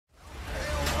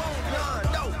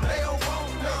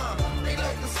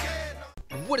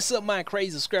What is up, my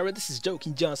crazy subscriber? This is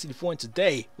xxxxxxxxxxxxxx, and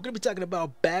today we're going to be talking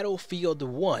about Battlefield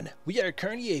 1. We are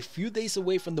currently a few days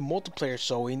away from the multiplayer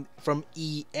showing from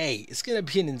EA. It's going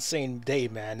to be an insane day,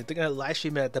 man. They're going to live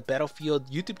stream it at the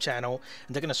Battlefield YouTube channel,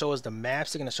 and they're going to show us the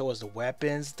maps, they're going to show us the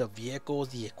weapons, the vehicles,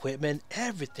 the equipment,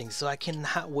 everything. So I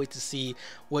cannot wait to see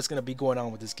what's going to be going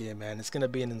on with this game, man. It's going to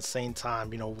be an insane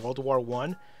time. You know, World War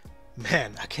I.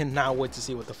 Man, I cannot wait to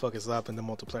see what the fuck is up in the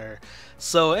multiplayer.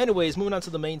 So anyways, moving on to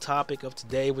the main topic of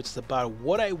today, which is about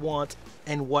what I want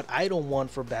and what I don't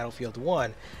want for Battlefield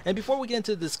 1. And before we get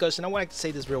into the discussion, I want to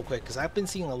say this real quick because I've been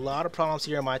seeing a lot of problems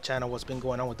here on my channel what's been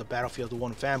going on with the Battlefield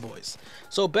 1 fanboys.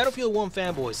 So Battlefield 1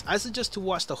 fanboys, I suggest to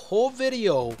watch the whole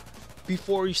video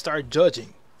before you start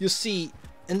judging. You see,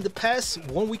 in the past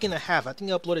 1 week and a half, I think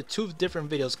I uploaded 2 different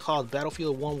videos called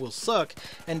Battlefield 1 will suck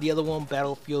and the other one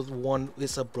Battlefield 1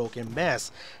 is a broken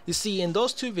mess. You see, in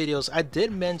those 2 videos I did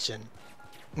mention,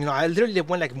 you know, I literally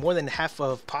went like more than half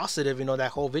of positive, you know,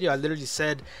 that whole video. I literally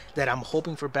said that I'm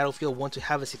hoping for Battlefield 1 to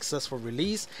have a successful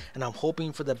release, and I'm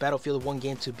hoping for the Battlefield 1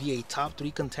 game to be a top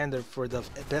 3 contender for the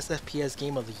best FPS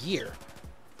game of the year.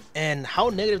 And how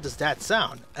negative does that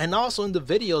sound? And also in the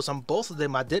videos on both of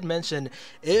them, I did mention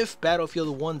if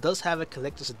Battlefield 1 does have a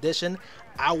collector's edition,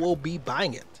 I will be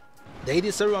buying it. They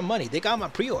deserve my money. They got my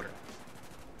pre-order.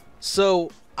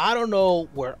 So I don't know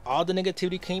where all the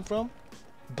negativity came from,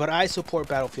 but I support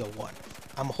Battlefield 1.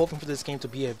 I'm hoping for this game to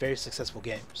be a very successful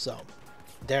game. So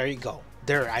there you go.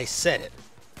 There, I said it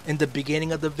in the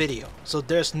beginning of the video, so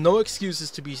there's no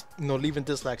excuses to be, you know, leaving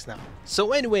dislikes now.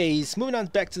 So anyways, moving on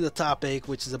back to the topic,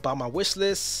 which is about my wish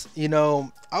list. You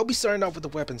know, I'll be starting off with the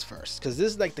weapons first because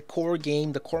this is like the core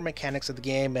game, the core mechanics of the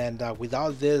game, and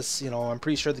without this, you know, I'm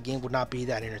pretty sure the game would not be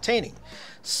that entertaining.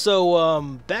 So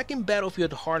back in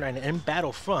Battlefield Hardline and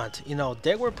Battlefront, you know,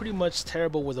 they were pretty much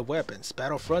terrible with the weapons.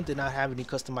 Battlefront did not have any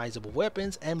customizable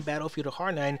weapons, and Battlefield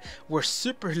Hardline were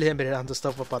super limited on the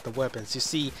stuff about the weapons. You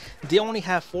see, they only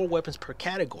have 4 weapons per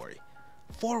category.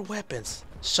 4 weapons: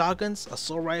 shotguns,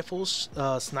 assault rifles,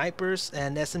 snipers,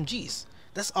 and SMGs.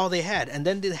 That's all they had. And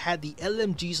then they had the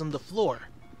LMGs on the floor.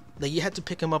 Like, you had to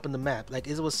pick them up in the map. Like,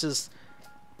 it was just,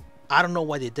 I don't know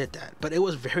why they did that, but it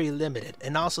was very limited.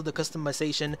 And also the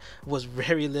customization was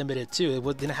very limited too.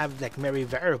 It didn't have like many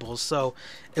variables, so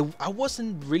I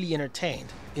wasn't really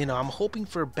entertained. You know, I'm hoping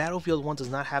for Battlefield 1 does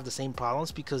not have the same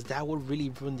problems, because that would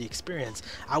really ruin the experience.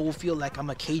 I will feel like I'm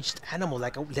a caged animal,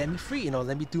 like, let me free, you know,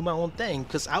 let me do my own thing,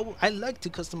 because I like to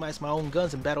customize my own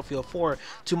guns in Battlefield 4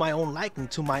 to my own liking,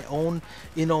 to my own,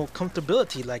 you know,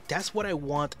 comfortability. Like, that's what I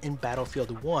want in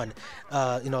Battlefield 1.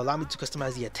 You know, allow me to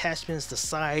customize the attachments, the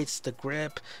sights, the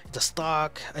grip, the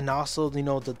stock, and also, you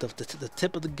know, the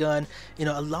tip of the gun. You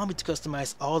know, allow me to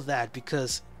customize all that,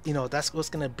 because, you know, that's what's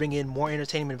gonna bring in more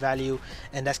entertainment value,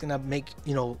 and that's gonna make,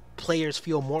 you know, players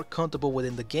feel more comfortable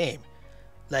within the game.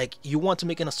 Like, you want to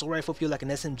make an assault rifle feel like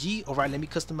an SMG? Alright, let me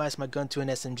customize my gun to an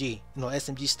SMG, you know,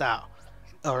 SMG style.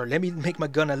 Or let me make my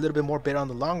gun a little bit more better on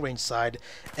the long range side,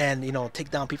 and, you know,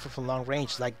 take down people from long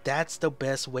range. Like, that's the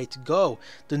best way to go.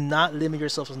 Do not limit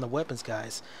yourselves on the weapons,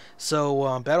 guys.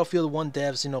 So Battlefield 1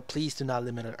 devs, you know, please do not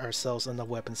limit ourselves on the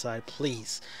weapon side,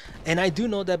 please. And I do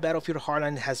know that Battlefield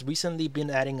Hardline has recently been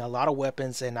adding a lot of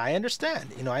weapons, and I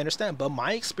understand, you know, I understand, but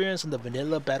my experience in the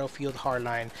vanilla Battlefield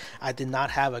Hardline, I did not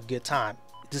have a good time.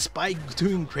 Despite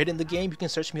doing great in the game, you can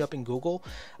search me up in Google.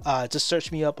 Just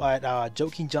search me up at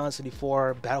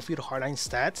xxxxxxxxxxxxxx Battlefield Hardline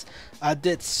stats. I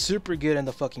did super good in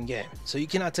the fucking game. So you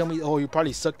cannot tell me, oh, you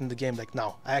probably sucked in the game. Like,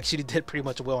 no, I actually did pretty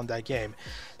much well in that game.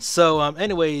 So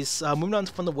anyways, moving on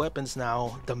from the weapons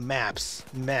now, the maps,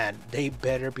 man, they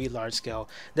better be large scale.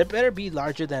 They better be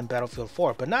larger than Battlefield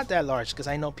 4, but not that large, because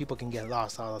I know people can get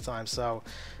lost all the time. So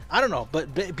I don't know,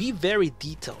 but be very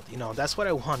detailed. You know, that's what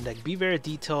I want. Like, be very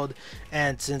detailed.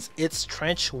 And since it's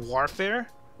trench warfare,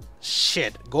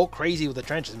 shit, go crazy with the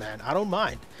trenches, man. I don't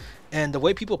mind. And the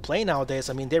way people play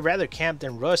nowadays, I mean, they rather camp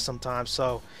than rush sometimes.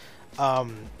 So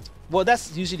well,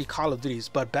 that's usually Call of Duty's,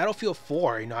 but Battlefield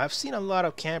 4, you know, I've seen a lot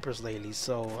of campers lately,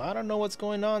 so I don't know what's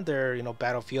going on there, you know,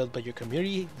 Battlefield, but your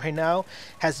community right now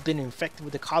has been infected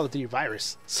with the Call of Duty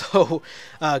virus. So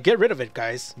get rid of it,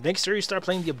 guys. Make sure you start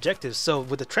playing the objectives. So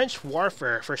with the trench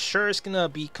warfare, for sure it's gonna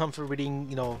be comforting,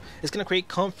 you know, it's gonna create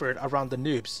comfort around the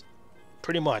noobs,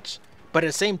 pretty much. But at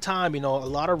the same time, you know, a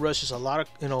lot of rushers, a lot of,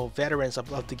 you know, veterans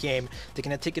of the game, they're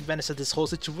going to take advantage of this whole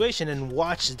situation. And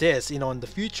watch this, you know, in the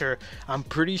future, I'm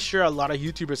pretty sure a lot of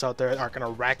YouTubers out there are going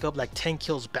to rack up like 10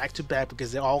 kills back to back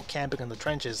because they're all camping in the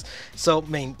trenches. So, I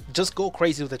mean, just go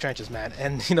crazy with the trenches, man.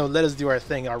 And, you know, let us do our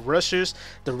thing. Our rushers,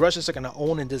 the rushers are going to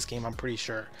own in this game, I'm pretty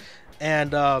sure.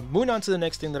 And moving on to the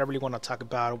next thing that I really want to talk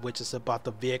about, which is about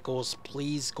the vehicles.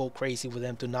 Please go crazy with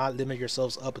them. Do not limit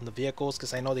yourselves up in the vehicles,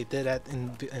 because I know they did that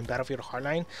in Battlefield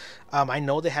Hardline. I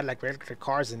know they had like regular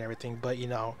cars and everything, but you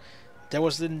know, there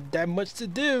wasn't that much to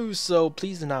do, so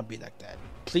please do not be like that.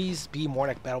 Please be more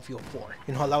like Battlefield 4.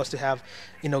 You know, allow us to have,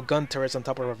 you know, gun turrets on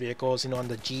top of our vehicles, you know, on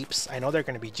the Jeeps. I know they're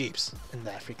going to be Jeeps in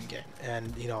that freaking game.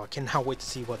 And, you know, I cannot wait to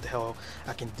see what the hell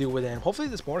I can do with them. Hopefully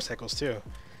there's motorcycles too.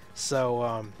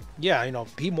 So yeah, you know,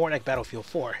 be more like Battlefield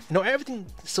 4. You know, everything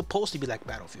is supposed to be like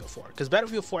Battlefield 4, because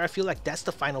Battlefield 4, I feel like that's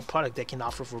the final product they can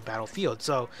offer for Battlefield.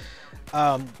 So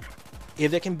if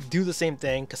they can do the same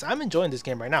thing, because I'm enjoying this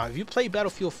game right now. If you play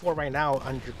Battlefield 4 right now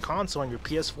on your console, on your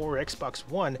PS4 or Xbox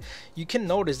One, you can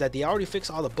notice that they already fixed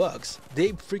all the bugs.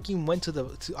 They freaking went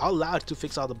to all out to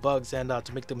fix all the bugs and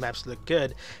to make the maps look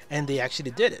good, and they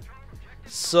actually did it.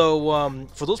 So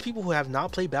for those people who have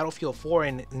not played Battlefield 4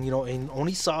 and you know, and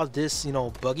only saw this, you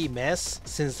know, buggy mess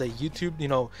since the YouTube, you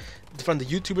know, from the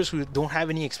YouTubers who don't have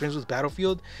any experience with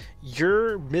Battlefield,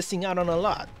 you're missing out on a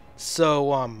lot.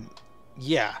 So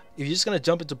yeah, if you're just gonna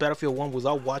jump into Battlefield 1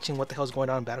 without watching what the hell's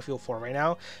going on in Battlefield 4 right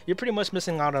now, you're pretty much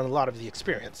missing out on a lot of the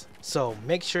experience. So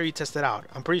make sure you test it out.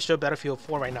 I'm pretty sure Battlefield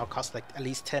 4 right now costs like at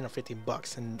least 10 or 15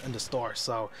 bucks in the store,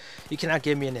 so you cannot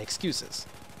give me any excuses.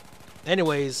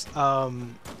 Anyways,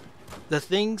 the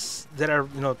things that are,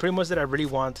 you know, pretty much that I really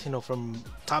want, you know, from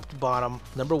top to bottom.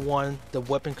 Number 1, the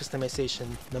weapon customization.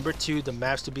 Number 2, the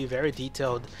maps to be very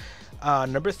detailed.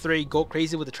 Number 3, go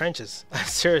crazy with the trenches.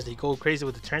 Seriously, go crazy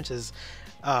with the trenches.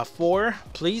 4,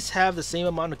 please have the same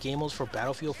amount of game modes for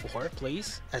Battlefield 4,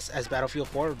 please, as Battlefield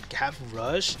 4. Have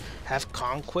Rush, have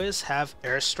Conquest, have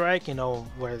Airstrike, you know,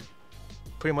 where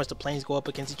pretty much the planes go up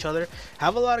against each other.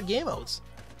 Have a lot of game modes.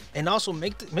 And also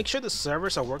make sure the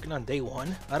servers are working on day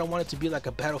 1. I don't want it to be like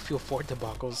a Battlefield 4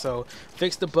 debacle. So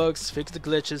fix the bugs, fix the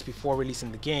glitches before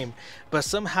releasing the game. But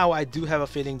somehow I do have a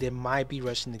feeling they might be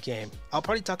rushing the game. I'll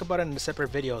probably talk about it in the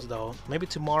separate videos though. Maybe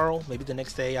tomorrow, maybe the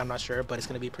next day, I'm not sure, but it's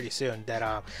gonna be pretty soon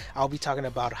that I'll be talking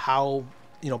about how,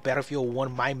 you know, Battlefield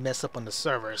 1 might mess up on the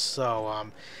servers.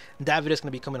 So that video is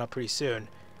gonna be coming up pretty soon.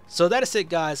 So that is it,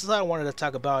 guys. That's all I wanted to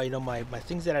talk about. You know, my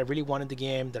things that I really want in the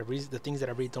game, the things that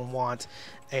I really don't want,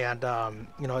 and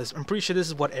you know, I'm pretty sure this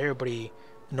is what everybody,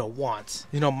 you know, wants.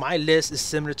 You know, my list is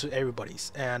similar to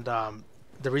everybody's, and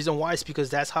the reason why is because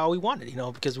that's how we want it. You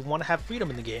know, because we want to have freedom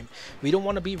in the game. We don't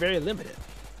want to be very limited.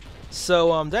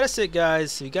 So that is it,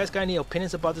 guys. If you guys got any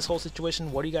opinions about this whole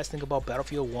situation, what do you guys think about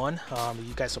Battlefield 1?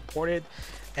 You guys support it?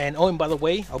 And oh, and by the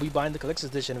way, I'll be buying the collector's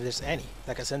edition if there's any,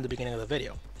 like I said in the beginning of the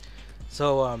video.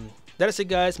 So that is it,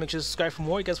 guys. Make sure to subscribe for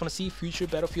more. You guys want to see future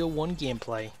Battlefield 1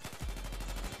 gameplay.